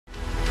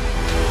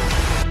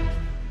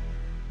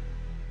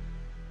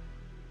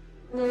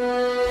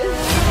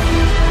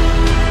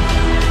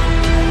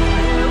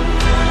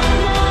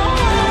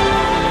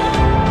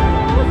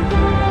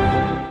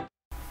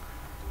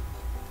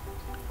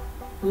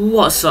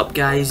What's up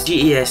guys,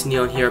 GES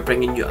Neon here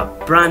bringing you a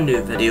brand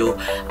new video,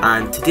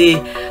 and today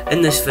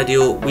in this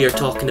video we are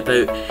talking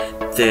about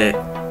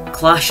the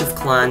Clash of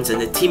Clans,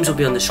 and the teams will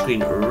be on the screen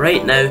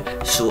right now.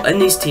 So in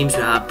these teams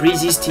we have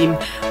Breezy's team,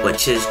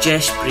 which is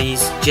GES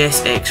Breeze,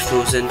 GES X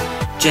Frozen,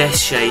 GES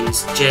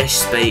Shinez,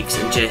 GES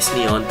Spikz and GES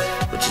Neon,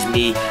 which is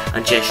me,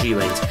 and GES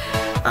Rewindz.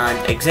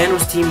 And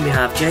Xenno's team we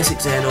have GES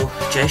Xenno,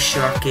 GES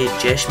Sharky,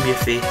 GES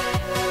Mewfy,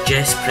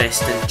 GES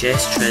Preston,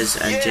 GES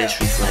Trizz and GES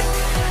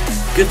Reflect.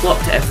 Good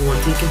luck to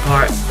everyone taking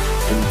part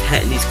in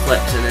hitting these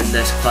clips and in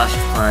this Clash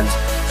of Clans.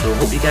 So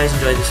hope you guys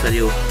enjoyed this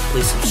video.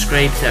 Please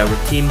subscribe to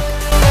our team.